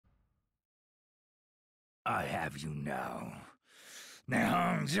I have you now.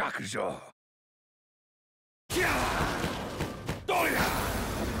 Nehang Jakujo.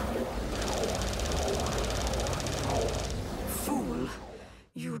 Fool,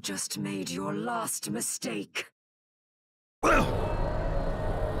 you just made your last mistake. Good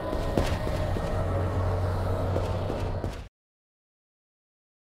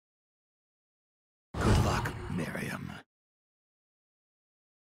luck, Miriam.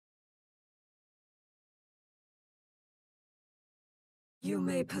 You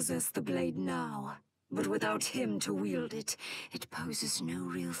may possess the blade now, but without him to wield it, it poses no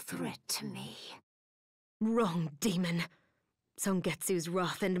real threat to me. Wrong, demon. Songetsu's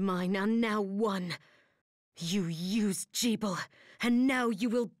wrath and mine are now one. You used Jeeble, and now you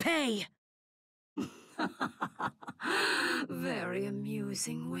will pay! Very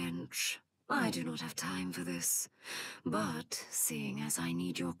amusing, wench. I do not have time for this. But, seeing as I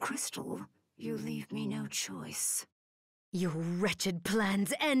need your crystal, you leave me no choice. Your wretched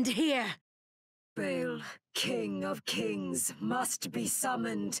plans end here! Baal, King of Kings, must be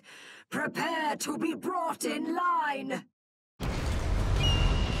summoned. Prepare to be brought in line!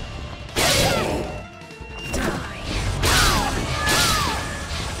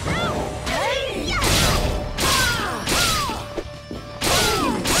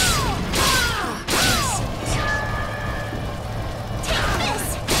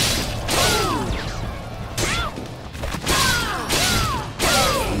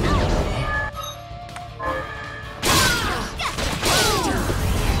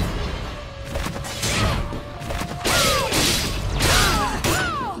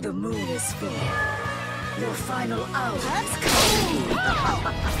 Your final hour has come.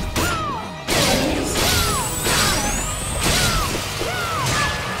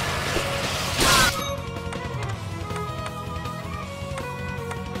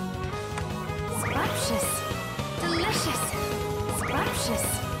 Scrumptious. Delicious. Scrumptious.